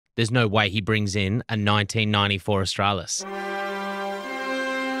there's no way he brings in a 1994 Astralis.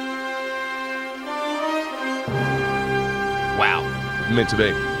 Wow. Meant to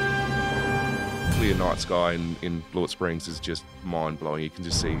be. Clear night sky in Blewett Springs is just mind-blowing. You can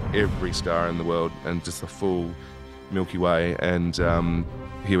just see every star in the world and just the full Milky Way. And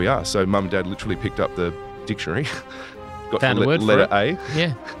here we are. So Mum and Dad literally picked up the dictionary, got Found the a word letter for it. A.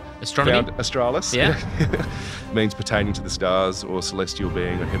 Yeah. Astronomy. Found Astralis. Yeah. Means pertaining to the stars or celestial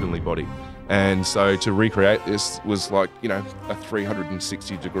being or heavenly body. And so to recreate this was like, a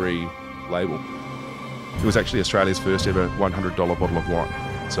 360-degree label. It was actually Australia's first ever $100 bottle of wine.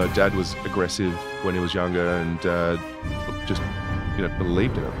 So Dad was aggressive when he was younger and just,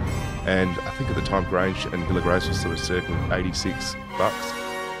 believed in it. And I think at the time Grange and Villa Grace was sort of circling $86.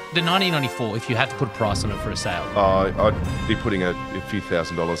 The 1994, if you had to put a price on it for a sale. I'd be putting a few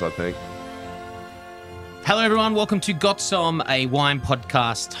 $1,000s, I think. Hello, everyone. Welcome to Got Somme, a wine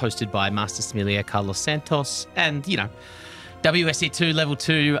podcast hosted by Master Sommelier Carlos Santos and, WSE2 Level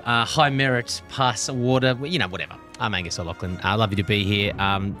 2 High Merit Pass Awarder, whatever. I'm Angus O'Loughlin. I love you to be here.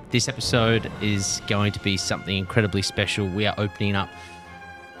 This episode is going to be something incredibly special. We are opening up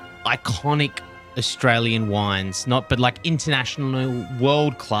iconic Australian wines, but like international,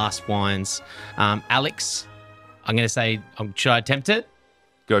 world-class wines. Alex, I'm going to say, should I attempt it?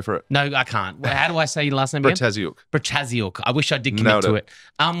 Go for it. No, I can't. How do I say your last name again? Bratasiuk. Bratasiuk. I wish I did commit to it.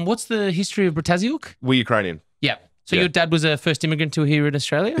 What's the history of Bratasiuk? We're Ukrainian. Yeah. So your dad was a first immigrant to here in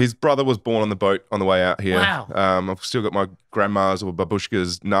Australia? His brother was born on the boat on the way out here. Wow. I've still got my grandma's or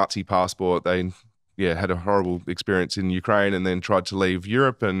babushka's Nazi passport. They had a horrible experience in Ukraine and then tried to leave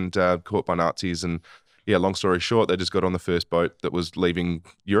Europe and caught by Nazis. And long story short, they just got on the first boat that was leaving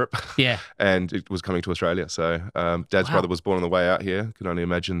Europe. Yeah. And it was coming to Australia. So Dad's brother was born on the way out here. Can only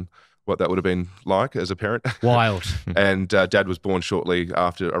imagine what that would have been like as a parent. Wild. And Dad was born shortly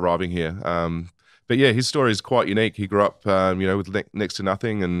after arriving here. But his story is quite unique. He grew up, with next to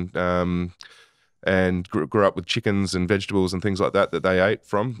nothing and grew up with chickens and vegetables and things like that they ate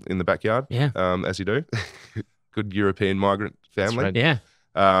from in the backyard. Yeah. As you do. Good European migrant family. That's right,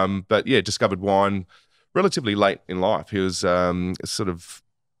 yeah. But discovered wine relatively late in life. He was a sort of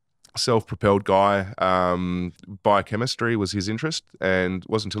self-propelled guy. Biochemistry was his interest, and it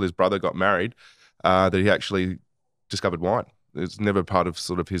wasn't until his brother got married that he actually discovered wine. It was never part of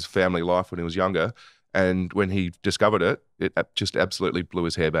sort of his family life when he was younger. And when he discovered it, it just absolutely blew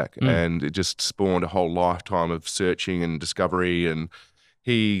his hair back. And it just spawned a whole lifetime of searching and discovery. And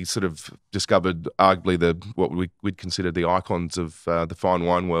he sort of discovered arguably what we'd consider the icons of the fine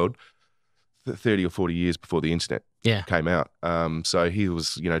wine world 30 or 40 years before the internet came out. So he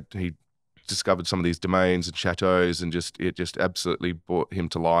was, he discovered some of these domains and chateaus and it just absolutely brought him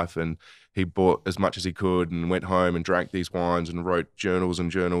to life. And he bought as much as he could and went home and drank these wines and wrote journals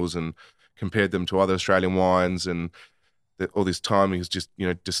and compared them to other Australian wines. And all this time he was just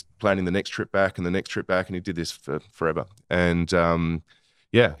planning the next trip back and the next trip back. And he did this for forever. And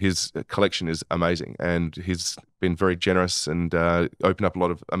his collection is amazing. And he's been very generous and opened up a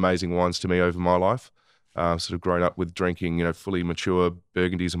lot of amazing wines to me over my life. Sort of grown up with drinking, fully mature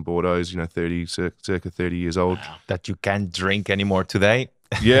Burgundies and Bordeaux, circa 30 years old. Wow. That you can't drink anymore today.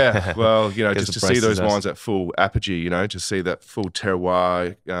 Yeah, well, just to see those wines at full apogee, to see that full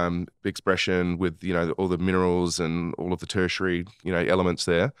terroir expression with, all the minerals and all of the tertiary, elements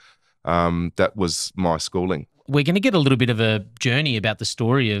there. That was my schooling. We're going to get a little bit of a journey about the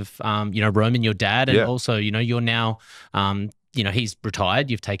story of, Roman, your dad, and also, you're now, he's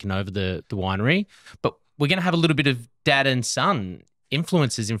retired. You've taken over the winery, but we're going to have a little bit of dad and son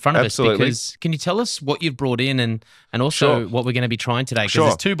influences in front of us, because can you tell us what you've brought in and also what we're going to be trying today? Because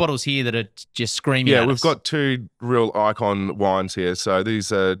there's two bottles here that are just screaming at us. We've got two real icon wines here. So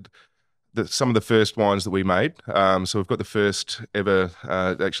these are some of the first wines that we made. So we've got the first ever,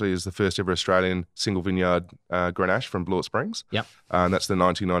 actually is the first ever Australian single vineyard Grenache from Blewett Springs. Yep. And that's the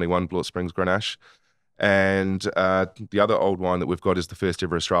 1991 Blewett Springs Grenache. And the other old wine that we've got is the first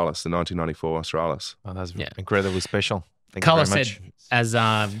ever Astralis, the 1994 Astralis. Oh, that's incredibly special. Thank Carlos you very said, much. as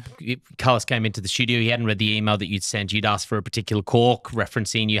Carlos came into the studio, he hadn't read the email that you'd sent. You'd asked for a particular cork,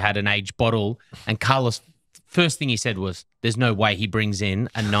 referencing you had an aged bottle. And Carlos, first thing he said was, there's no way he brings in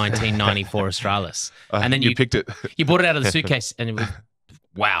a 1994 Astralis. And then you picked it. You brought it out of the suitcase and it was,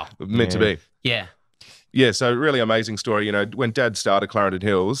 wow. Meant to be. Yeah. Yeah, so really amazing story. When Dad started Clarendon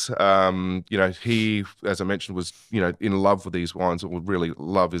Hills, he, as I mentioned, was, in love with these wines. Or really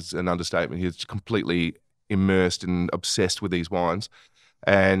love is an understatement. He was completely immersed and obsessed with these wines.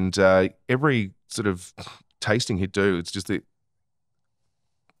 And every sort of tasting he'd do, it's just the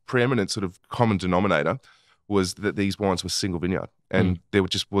preeminent sort of common denominator was that these wines were single vineyard, and there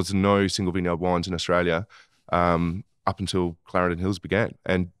just was no single vineyard wines in Australia up until Clarendon Hills began.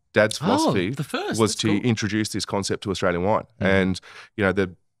 And Dad's philosophy was to introduce this concept to Australian wine. And, you know,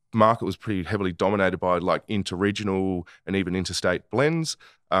 the market was pretty heavily dominated by like interregional and even interstate blends,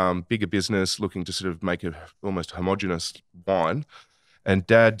 bigger business looking to sort of make a almost homogenous wine. And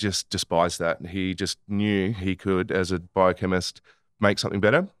Dad just despised that. He just knew he could, as a biochemist, make something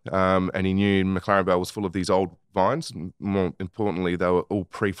better. And he knew McLaren Vale was full of these old vines. And more importantly, they were all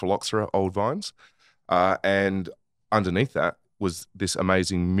pre-phylloxera old vines. And underneath that was this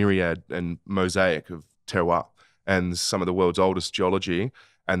amazing myriad and mosaic of terroir and some of the world's oldest geology,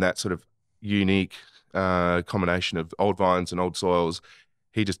 and that sort of unique combination of old vines and old soils.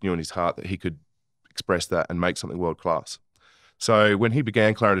 He just knew in his heart that he could express that and make something world class. So when he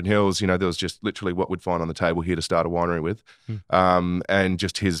began Clarendon Hills, you know, there was just literally what we'd find on the table here to start a winery with, and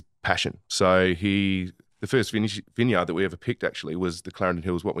just his passion. So the first vineyard that we ever picked actually was the Clarendon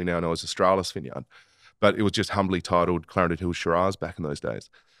Hills, what we now know as Astralis vineyard, but it was just humbly titled Clarendon Hills Shiraz back in those days.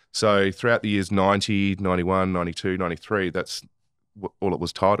 So throughout the years 90, 91, 92, 93, that's all it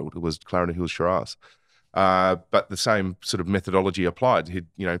was titled. It was Clarendon Hills Shiraz. But the same sort of methodology applied. He'd,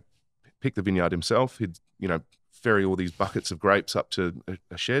 you know, pick the vineyard himself. He'd, you know, ferry all these buckets of grapes up to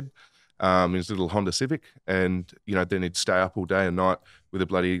a shed in his little Honda Civic, and, you know, then he'd stay up all day and night with a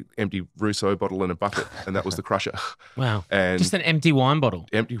bloody empty Rousseau bottle in a bucket, and that was the crusher. Wow. And just an empty wine bottle.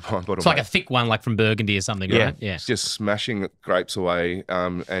 Empty wine bottle. It's like a thick one, like from Burgundy or something, right? Yeah. Just smashing grapes away,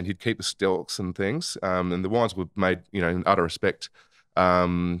 and he'd keep the stalks and things. And the wines were made, you know, in utter respect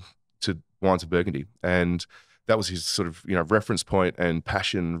to wines of Burgundy. And that was his sort of, you know, reference point and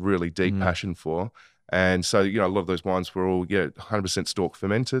passion, really deep passion for. And so, you know, a lot of those wines were all, 100% stalk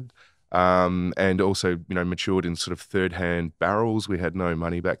fermented, and also, you know, matured in sort of third-hand barrels. We had no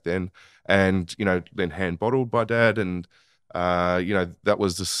money back then. And, you know, then hand-bottled by Dad. And, you know, that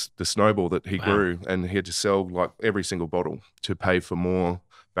was the snowball that he grew. And he had to sell, like, every single bottle to pay for more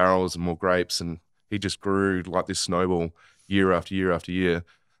barrels and more grapes. And he just grew like this snowball year after year after year.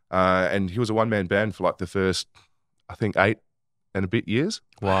 And he was a one-man band for, like, the first, I think, 8 and a bit years.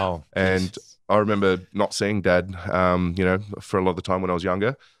 Wow. And I remember not seeing Dad, you know, for a lot of the time when I was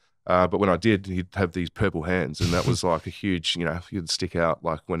younger. But when I did, he'd have these purple hands, and that was like a huge, you know, you'd stick out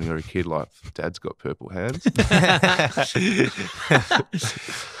like when you were a kid, like, Dad's got purple hands.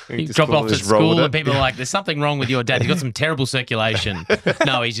 You drop off to school and people are like, there's something wrong with your dad. You've got some terrible circulation.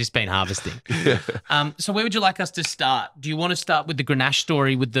 No, he's just been harvesting. So where would you like us to start? Do you want to start with the Grenache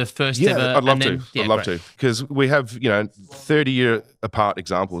story with the first ever? I'd love to. I'd love to. Because we have, you know, 30-year apart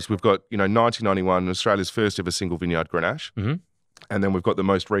examples. We've got, you know, 1991, Australia's first ever single vineyard Grenache. And then we've got the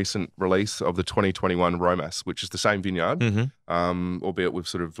most recent release of the 2021 Romas, which is the same vineyard, albeit we've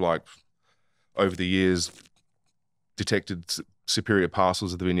sort of like over the years detected superior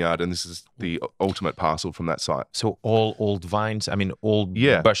parcels of the vineyard, and this is the ultimate parcel from that site. So all old vines, I mean, old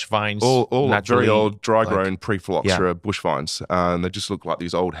bush vines. All very old, dry-grown, pre-phylloxera bush vines. And they just look like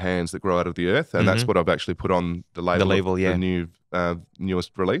these old hands that grow out of the earth, and that's what I've actually put on the label, the new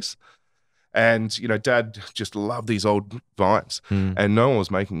newest release. And, you know, Dad just loved these old vines, and no one was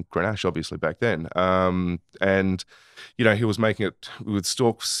making Grenache, obviously, back then. And, you know, he was making it with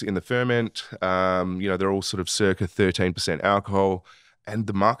stalks in the ferment. You know, they're all sort of circa 13% alcohol, and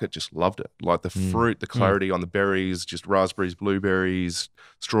the market just loved it. Like the fruit, the clarity on the berries, just raspberries, blueberries,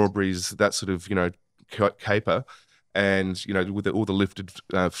 strawberries, that sort of, you know, caper. And, you know, with all the lifted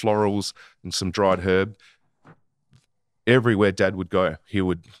florals and some dried herb. Everywhere Dad would go, he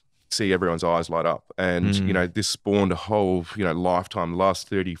would see everyone's eyes light up. And, you know, this spawned a whole, you know, lifetime. The last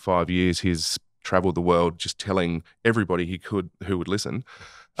 35 years, he's traveled the world just telling everybody he could who would listen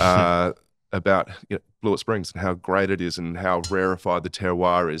about, you know, Blewett Springs and how great it is and how rarefied the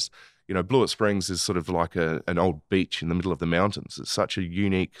terroir is. You know, Blewett Springs is sort of like an old beach in the middle of the mountains. It's such a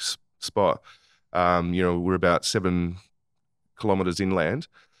unique spot. You know, we're about 7 kilometres inland,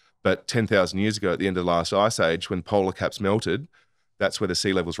 but 10,000 years ago at the end of the last ice age, when polar caps melted, that's where the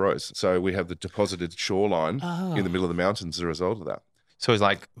sea levels rose. So we have the deposited shoreline in the middle of the mountains as a result of that. So it's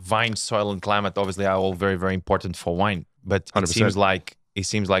like vine, soil, and climate obviously are all very, very important for wine. But it 100%.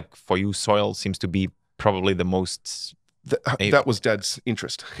 seems like for you, soil seems to be probably the most. That was Dad's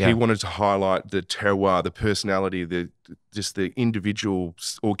interest. Yeah. He wanted to highlight the terroir, the personality, just the individual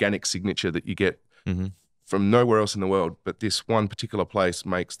organic signature that you get from nowhere else in the world. But this one particular place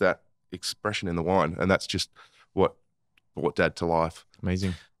makes that expression in the wine, and that's just what brought Dad to life.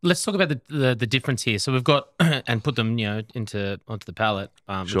 Amazing. Let's talk about the difference here. So we've got and put them onto the palette,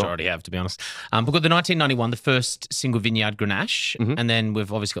 which Sure. I already have, to be honest. We've got the 1991, the first single vineyard Grenache, and then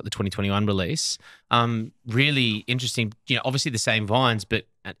we've obviously got the 2021 release. Really interesting. Obviously the same vines, but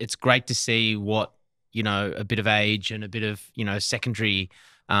it's great to see what a bit of age and a bit of secondary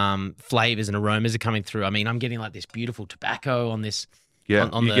flavors and aromas are coming through. I mean, I'm getting like this beautiful tobacco on this. Yeah,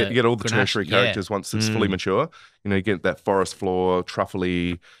 on you get all the Grenache. tertiary characters once it's fully mature. You get that forest floor,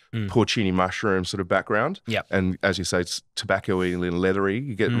 truffly, porcini mushroom sort of background. Yep. And as you say, it's tobacco-y and leathery.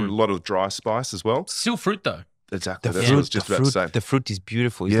 You get a lot of dry spice as well. Still fruit though. Exactly. The That's what I was just about to say. The fruit is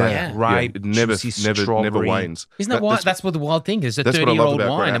beautiful. It's Yeah. like ripe, It never juicy strawberry. wanes. Isn't that that's what the wild thing is? A That's what I love 30-year-old about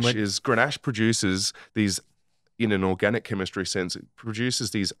wine. Grenache is Grenache produces these, in an organic chemistry sense, it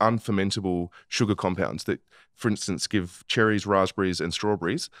produces these unfermentable sugar compounds that, for instance, give cherries, raspberries, and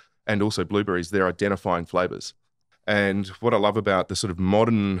strawberries, and also blueberries, their identifying flavors. And what I love about the sort of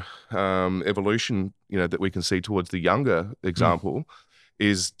modern evolution, that we can see towards the younger example,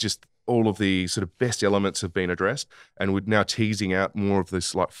 is just all of the sort of best elements have been addressed, and we're now teasing out more of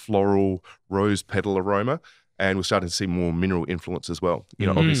this like floral rose petal aroma. And we're starting to see more mineral influence as well.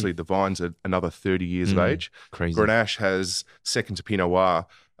 Obviously the vines are another 30 years of age. Crazy. Grenache has, second to Pinot Noir,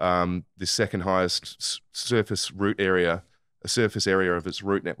 the second highest surface area of its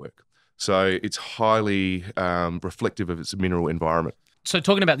root network. So it's highly reflective of its mineral environment. So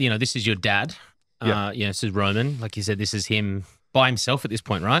talking about, this is your dad. Yeah. This is Roman. Like you said, this is him by himself at this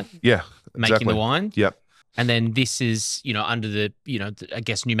point, right? Yeah, Making exactly. the wine. Yep. And then this is, under the, I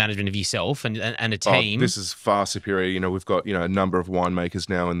guess, new management of yourself and a team. This is far superior. We've got, a number of winemakers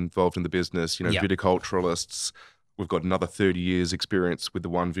now involved in the business, viticulturalists. We've got another 30 years experience with the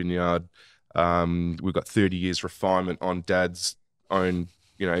one vineyard. We've got 30 years refinement on Dad's own,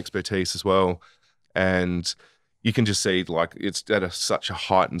 expertise as well. And you can just see like it's at such a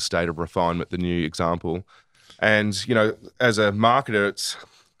heightened state of refinement, the new example. And, as a marketer, it's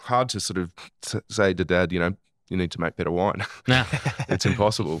hard to sort of say to Dad, you need to make better wine. Nah. It's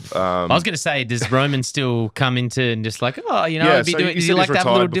impossible. I was going to say, does Roman still come into and just like, Yeah, be so doing? he Does he said like he's to have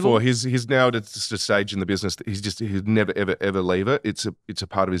a little retired dibble? before. He's now at just a stage in the business that he'd never ever leave it. It's a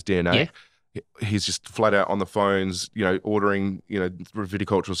part of his DNA. Yeah. He's just flat out on the phones, ordering,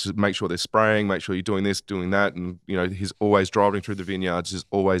 viticulturalists to make sure they're spraying, make sure you're doing this, doing that, and he's always driving through the vineyards. He's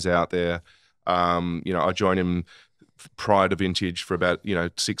always out there. I join him prior to vintage for about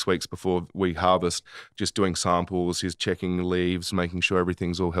 6 weeks before we harvest, just doing samples. He's checking leaves, making sure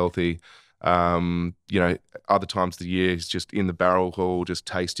everything's all healthy. Other times of the year he's just in the barrel hall, just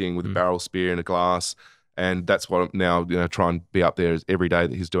tasting with a barrel spear and a glass. And that's what I'm now, try and be up there every day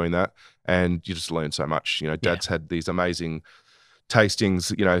that he's doing that. And you just learn so much. Dad's had these amazing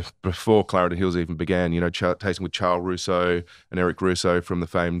tastings, before Clarendon Hills even began, tasting with Charles Rousseau and Eric Rousseau from the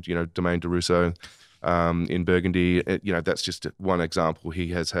famed, Domaine de Rousseau in Burgundy. That's just one example. He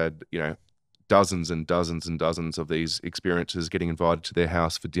has had, dozens and dozens and dozens of these experiences, getting invited to their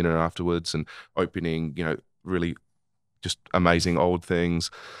house for dinner afterwards and opening, really just amazing old things.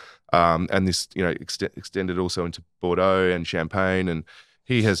 And this, extended also into Bordeaux and Champagne, and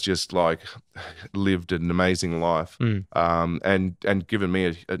he has just like lived an amazing life, and given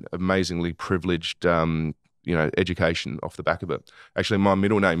me an amazingly privileged, education off the back of it. Actually, my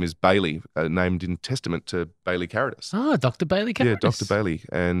middle name is Bailey, named in testament to Bailey Caritas. Oh, Dr. Bailey Caritas. Yeah, Dr. Bailey,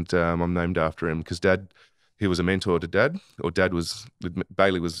 and I'm named after him because he was a mentor to Dad, or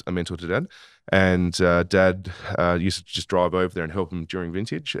Bailey was a mentor to Dad. And Dad used to just drive over there and help him during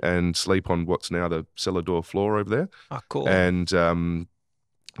vintage and sleep on what's now the cellar door floor over there. Oh, cool. And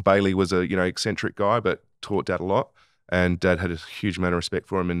Bailey was a eccentric guy, but taught Dad a lot. And Dad had a huge amount of respect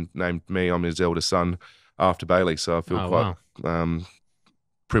for him and named me, I'm his eldest son, after Bailey. So I feel quite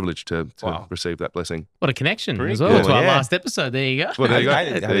privileged to receive that blessing. What a connection Pretty as well cool. to our last episode. There you go. Well, there you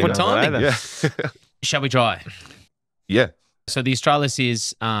go. There you What go. timing? Yeah. Shall we try? Yeah. So the Astralis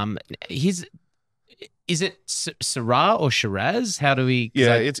is is it Syrah or Shiraz? How do we?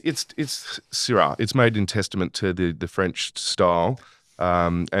 Yeah, it's Syrah. It's made in testament to the French style,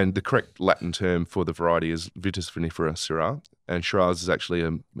 and the correct Latin term for the variety is Vitis vinifera Syrah, and Shiraz is actually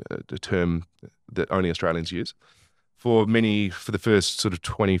a term that only Australians use. For the first sort of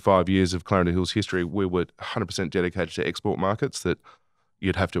 25 years of Clarendon Hills history, we were 100% dedicated to export markets that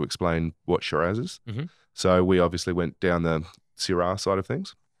you'd have to explain what Shiraz is. Mm-hmm. So we obviously went down the Syrah side of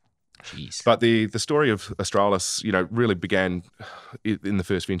things. Jeez. But the story of Astralis, really began in the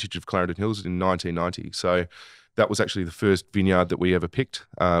first vintage of Clarendon Hills in 1990. So that was actually the first vineyard that we ever picked,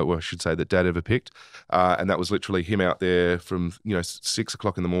 or I should say that Dad ever picked. And that was literally him out there from 6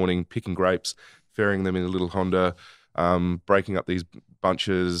 o'clock in the morning picking grapes, ferrying them in a little Honda, breaking up these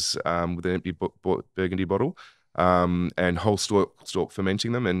bunches with an empty Burgundy bottle. And whole stalk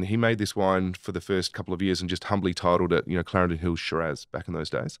fermenting them. And he made this wine for the first couple of years and just humbly titled it, Clarendon Hills Shiraz back in those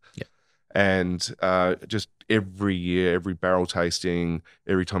days. Yeah. And just every year, every barrel tasting,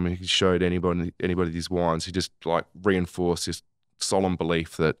 every time he showed anybody these wines, he just like reinforced this solemn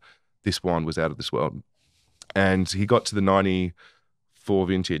belief that this wine was out of this world. And he got to the 94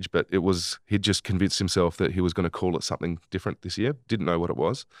 vintage, but he'd just convinced himself that he was going to call it something different this year. Didn't know what it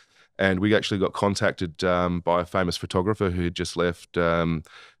was. And we actually got contacted by a famous photographer who had just left Domaine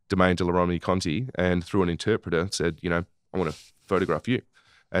de la Romani Conti, and through an interpreter said, I want to photograph you.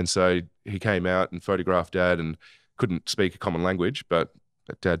 And so he came out and photographed Dad, and couldn't speak a common language, but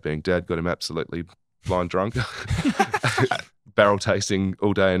Dad being Dad got him absolutely blind drunk, barrel tasting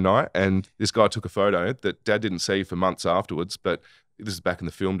all day and night. And this guy took a photo that Dad didn't see for months afterwards, but this is back in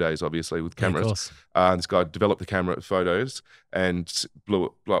the film days, obviously, with cameras. This guy developed the camera photos and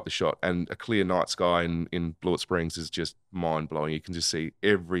blew up the shot. And a clear night sky in Blewett Springs is just mind-blowing. You can just see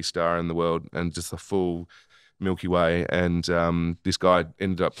every star in the world and just the full Milky Way. And this guy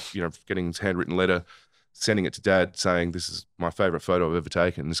ended up, getting his handwritten letter, sending it to Dad saying, this is my favourite photo I've ever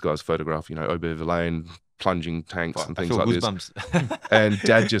taken. This guy's photographed, Aubervilliers Lane, plunging tanks and things like this. And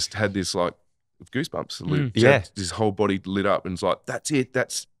Dad just had this like goosebumps. His whole body lit up, and it's like, that's it.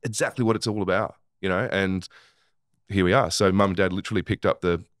 That's exactly what it's all about, And here we are. So Mum and Dad literally picked up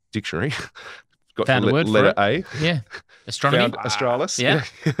the dictionary, found a word letter for it. A. Yeah. Astronomy. Found Astralis. Yeah.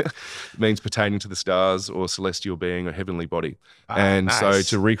 It means pertaining to the stars or celestial being or heavenly body. Nice. So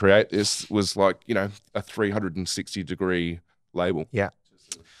to recreate this was like, a 360-degree label. Yeah.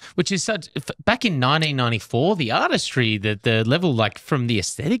 Which is such, back in 1994, the artistry, the level, like from the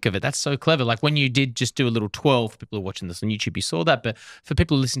aesthetic of it, that's so clever. Like when you did just do a little 12, people are watching this on YouTube, you saw that. But for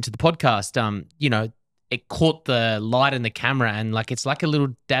people who listen to the podcast, it caught the light in the camera, and like it's like a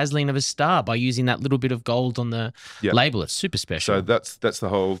little dazzling of a star by using that little bit of gold on the label. It's super special. So that's the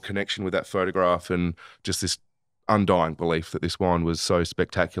whole connection with that photograph, and just this undying belief that this wine was so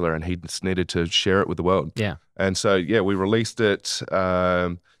spectacular and he just needed to share it with the world. Yeah. And so, we released it.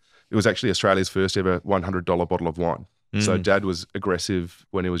 It was actually Australia's first ever $100 bottle of wine. So Dad was aggressive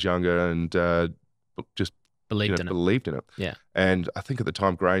when he was younger and just believed in it. Yeah. And I think at the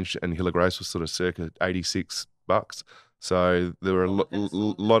time Grange and Hill of Grace was sort of circa $86. So there were a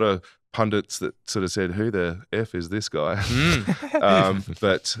lot of pundits that sort of said, who the F is this guy?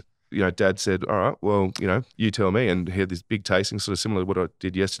 But Dad said, all right, well, you tell me. And he had this big tasting, sort of similar to what I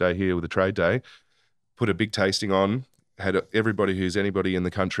did yesterday here with the trade day. Put a big tasting on, had everybody who's anybody in the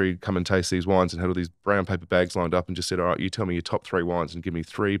country come and taste these wines, and had all these brown paper bags lined up, and just said, all right, you tell me your top 3 wines and give me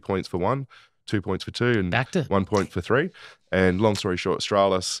 3 points for 1, 2 points for 2, and 1 point for 3. And long story short,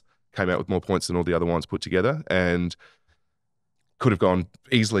 Astralis came out with more points than all the other wines put together, and could have gone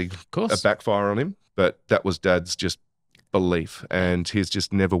easily a backfire on him. But that was Dad's just belief, and he's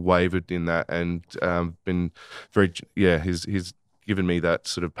just never wavered in that, and been very, he's given me that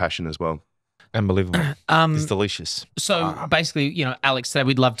sort of passion as well. Unbelievable. It's delicious. So basically, Alex said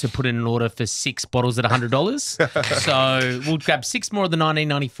we'd love to put in an order for 6 bottles at $100. So we'll grab 6 more of the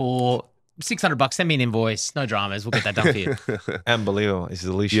 1994, $600. Send me an invoice. No dramas. We'll get that done for you. Unbelievable. It's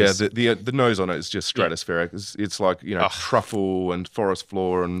delicious. Yeah, the nose on it is just stratospheric. It's like truffle and forest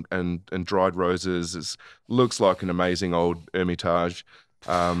floor and dried roses. It looks like an amazing old Hermitage.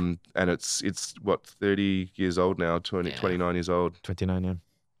 And it's what, 30 years old now, 29 years old. 29, yeah.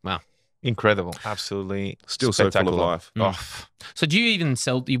 Wow. Incredible. Absolutely. Still so full of life. So do you even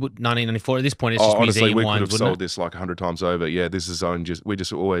sell, you would 1994 at this point? It's just honestly, museum we wines, could have sold this like 100 times over. Yeah, this is we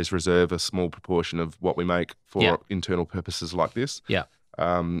just always reserve a small proportion of what we make for internal purposes like this. Yeah.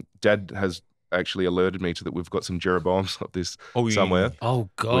 Dad has actually alerted me to that we've got some Jeroboams of this somewhere. Oh,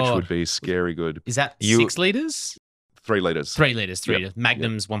 God. Which would be scary good. Is that 6 litres? 3 litres. 3 litres, 3 litres.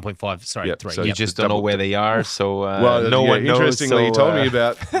 Magnum's 1.5, sorry, 3. So you just don't know where they are, so well, no one knows. Interestingly, he told me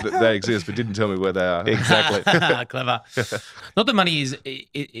about that they exist, but didn't tell me where they are. Exactly. Clever. Not the money is,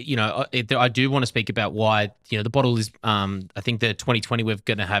 I do want to speak about why, the bottle is, I think the 2020 we're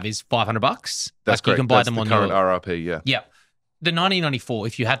going to have is $500. That's correct. You can buy That's them the on current RRP, yeah. Yeah. The 1994,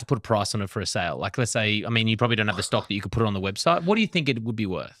 if you had to put a price on it for a sale, like let's say, you probably don't have the stock that you could put it on the website. What do you think it would be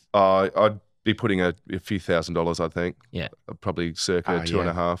worth? I'd be putting a few $1,000s, I think. Yeah. Probably circa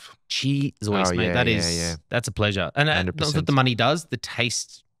 2.5. Jeez, mate. That's a pleasure. And that's what the money does. The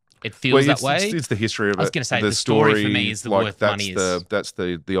taste, it feels that way. It's the history of it. I was going to say the story for me is the worth money. That's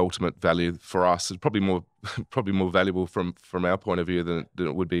the ultimate value for us. It's probably more valuable from our point of view than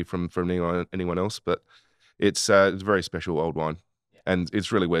it would be from anyone else. But it's a very special old wine, and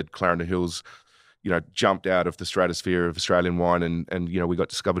it's really where Clarendon Hills, jumped out of the stratosphere of Australian wine, and we got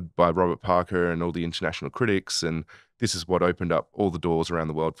discovered by Robert Parker and all the international critics, and this is what opened up all the doors around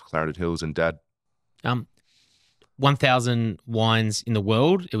the world for Clarendon Hills and Dad. 1,000 wines in the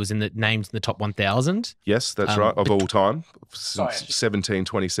world. It was named in the top 1,000. Yes, that's right, of all time, since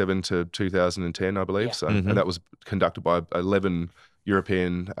 1727 to 2010, I believe. So, and that was conducted by 11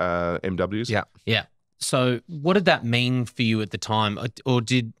 European MWs. Yeah. So, what did that mean for you at the time, or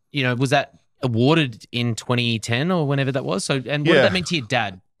was that awarded in 2010 or whenever that was? So, and what did that mean to your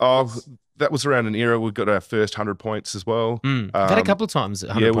dad? Oh, that was around an era. We got our first 100 points as well. I've had a couple of times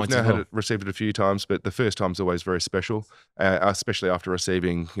 100 points. Yeah, we've now received it a few times, but the first time's always very special, especially after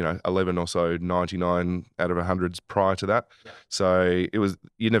receiving 11 or so 99 out of 100s prior to that. Yeah. So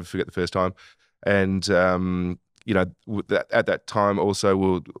you never forget the first time, and at that time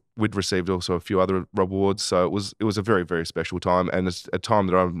also we'd received also a few other awards. So it was a very, very special time, and it's a time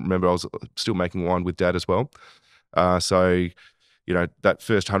that I remember I was still making wine with Dad as well. So. That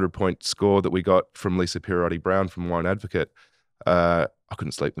first 100-point score that we got from Lisa Pierotti-Brown from Wine Advocate, I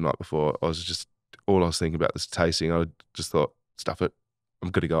couldn't sleep the night before. All I was thinking about this tasting. I just thought, stuff it. I'm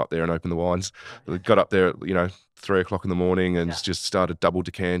going to go up there and open the wines. We got up there at, 3 o'clock in the morning and just started double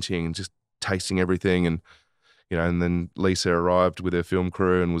decanting and just tasting everything. And, and then Lisa arrived with her film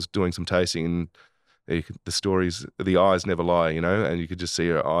crew and was doing some tasting, and the eyes never lie, and you could just see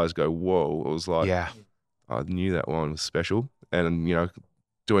her eyes go, whoa. It was like, I knew that wine was special. And,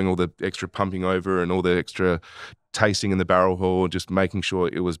 doing all the extra pumping over and all the extra tasting in the barrel hall, just making sure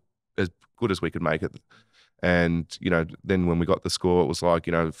it was as good as we could make it. And, then when we got the score, it was like,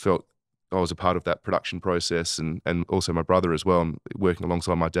 felt I was a part of that production process, and also my brother as well, and working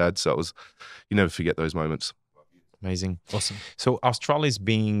alongside my dad. So you never forget those moments. Amazing. Awesome. So Astralis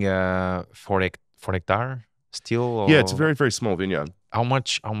being 4 hectare still? Or? Yeah, it's a very, very small vineyard. How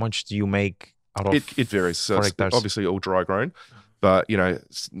much do you make? It varies. So it's obviously all dry grown, but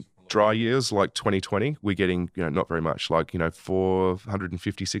dry years like 2020, we're getting not very much, like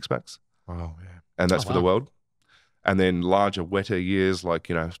 456 packs. Wow, yeah. And that's for the world. And then larger, wetter years like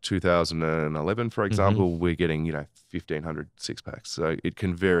 2011, for example, we're getting 1,500 6-packs. So it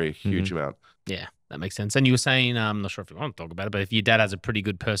can vary a huge amount. Yeah, that makes sense. And you were saying, I'm not sure if you want to talk about it, but if your dad has a pretty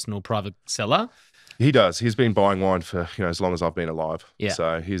good personal private cellar. He does. He's been buying wine for as long as I've been alive. Yeah.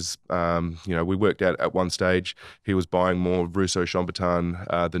 So he's we worked out at one stage he was buying more Rousseau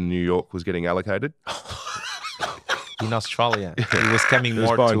Chambertin than New York was getting allocated. In Australia, he was coming he was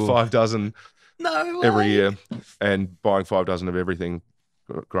more buying to 5 dozen every year, and buying 5 dozen of everything.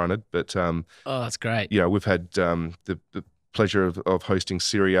 Granted, but that's great. We've had the pleasure of hosting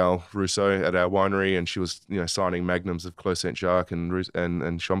Cyrielle Rousseau at our winery, and she was signing magnums of Clos Saint Jacques and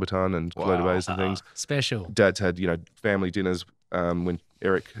Chambertin and Clos de Bays and things. Special. Dad's had family dinners when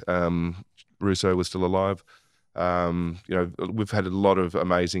Eric Rousseau was still alive. We've had a lot of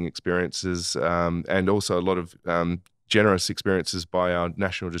amazing experiences, and also a lot of generous experiences by our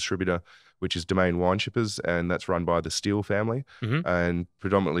national distributor, which is Domain Wine Shippers, and that's run by the Steele family, and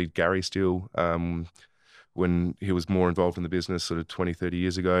predominantly Gary Steele. When he was more involved in the business sort of 20, 30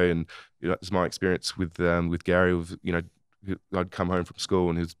 years ago. And it's my experience with Gary of, I'd come home from school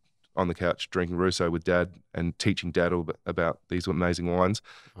and he was on the couch drinking Rousseau with Dad and teaching Dad all about these amazing wines.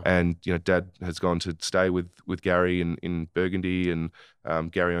 And, Dad has gone to stay with Gary in Burgundy, and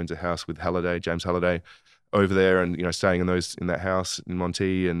Gary owns a house with James Halliday over there, and, staying in that house in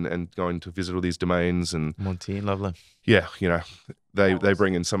Monty, and going to visit all these domains. And Monty, lovely. Yeah, they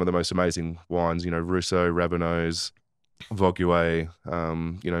bring in some of the most amazing wines, Rousseau, Raveneaux, Vauguet,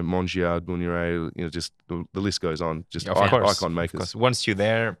 Mongiard, Mounier, just the list goes on. Just icon makers. Once you're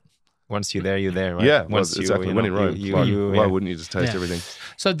there, you're there, right? Yeah, once exactly. When in Rome, why wouldn't you just taste everything?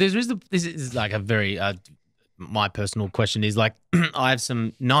 So this is like a very my personal question is like, I have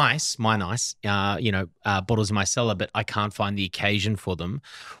some nice bottles in my cellar, but I can't find the occasion for them.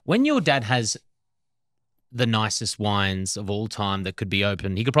 When your dad has the nicest wines of all time that could be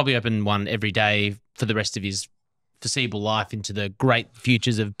open, he could probably open one every day for the rest of his foreseeable life into the great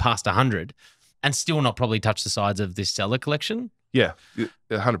futures of past 100, and still not probably touch the sides of this cellar collection. Yeah,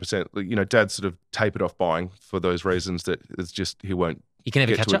 100%. Dad sort of tapered off buying for those reasons, that it's just he won't you can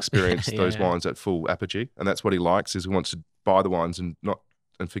never get catch to up. experience those wines at full apogee, and that's what he likes. Is he wants to buy the wines and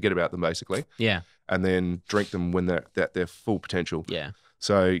forget about them, basically. Yeah, and then drink them when they're at their full potential. Yeah.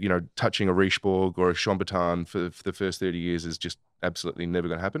 So touching a Richebourg or a Chambertin for the first 30 years is just absolutely never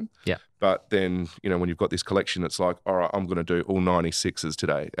going to happen. Yeah. But then when you've got this collection, it's like, all right, I'm going to do all 96s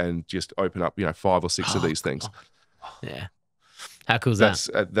today and just open up 5 or 6 of these things. Yeah. How cool is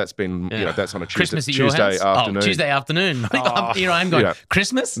That's been that's on a Christmas at Tuesday your house? afternoon. Oh, Tuesday afternoon. Here I am going,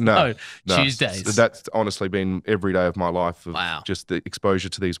 Christmas? No, Tuesdays. That's honestly been every day of my life. Of Wow. Just the exposure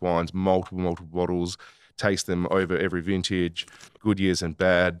to these wines, multiple bottles, taste them over every vintage, good years and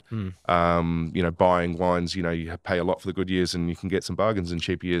bad. Buying wines, you pay a lot for the good years and you can get some bargains in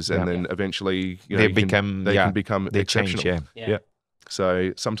cheap years, and then eventually they can become exceptional. Change, yeah.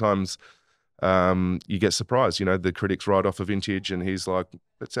 So sometimes you get surprised. The critics write off a vintage and he's like,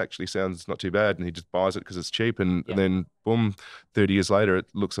 "It actually sounds not too bad," and he just buys it because it's cheap, and then boom, 30 years later it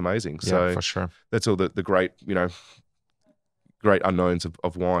looks amazing. So for sure. That's all the great great unknowns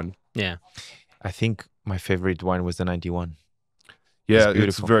of wine. Yeah. I think my favorite wine was the 91. Yeah,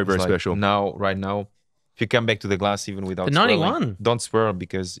 it's very, very special. Right now, if you come back to the glass even without the 91, don't swirl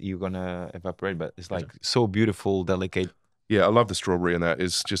because you're gonna evaporate. But it's like so beautiful, delicate. Yeah, I love the strawberry in that.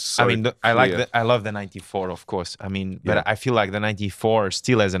 It's just so I love the 94, of course. I mean, but I feel like the 94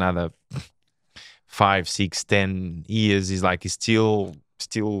 still has another 5, 6, 10 years. It's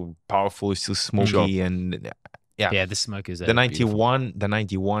still powerful, it's still smoky, and yeah, the smoke is the 91. Beautiful. The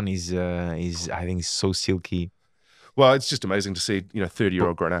 91 is I think so silky. Well, it's just amazing to see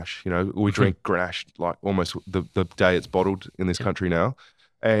 30-year-old Grenache. We drink Grenache like almost the day it's bottled in this country now,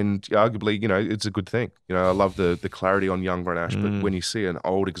 and arguably it's a good thing. I love the clarity on young Grenache, but when you see an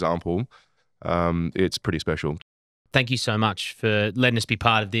old example, it's pretty special. Thank you so much for letting us be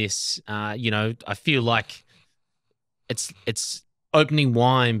part of this. I feel like it's opening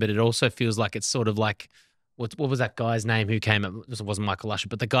wine, but it also feels like it's sort of like, what was that guy's name who came up? It wasn't Michael Usher,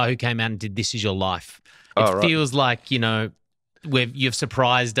 but the guy who came out and did This Is Your Life. It feels like, you've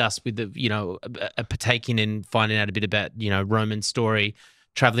surprised us with a partaking in finding out a bit about, Roman's story,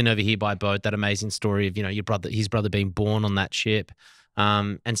 traveling over here by boat, that amazing story of, his brother being born on that ship,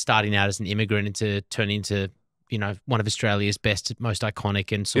 and starting out as an immigrant into turning into, one of Australia's best, most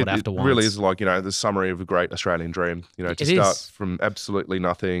iconic and sought after wines. It really is like, the summary of a great Australian dream, to start from absolutely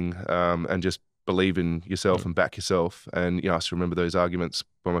nothing, and just believe in yourself and back yourself. And I still remember those arguments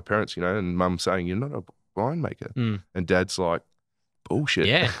by my parents, and mum saying, "You're not a winemaker," and dad's like, "Bullshit."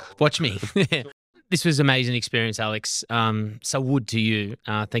 Yeah, watch me. This was an amazing experience, Alex. So wood to you.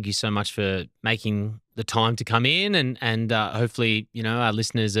 Thank you so much for making the time to come in, and hopefully, our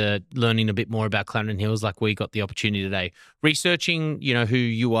listeners are learning a bit more about Clarendon Hills like we got the opportunity today. Researching, who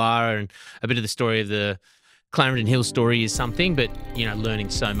you are and a bit of the story of the Clarendon Hills story is something, but, learning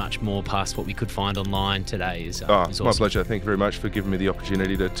so much more past what we could find online today is awesome. My pleasure. Thank you very much for giving me the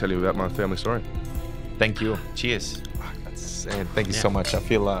opportunity to tell you about my family story. Thank you. Cheers. Thank you so much. I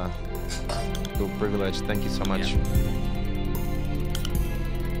feel privileged. Thank you so much. Yeah.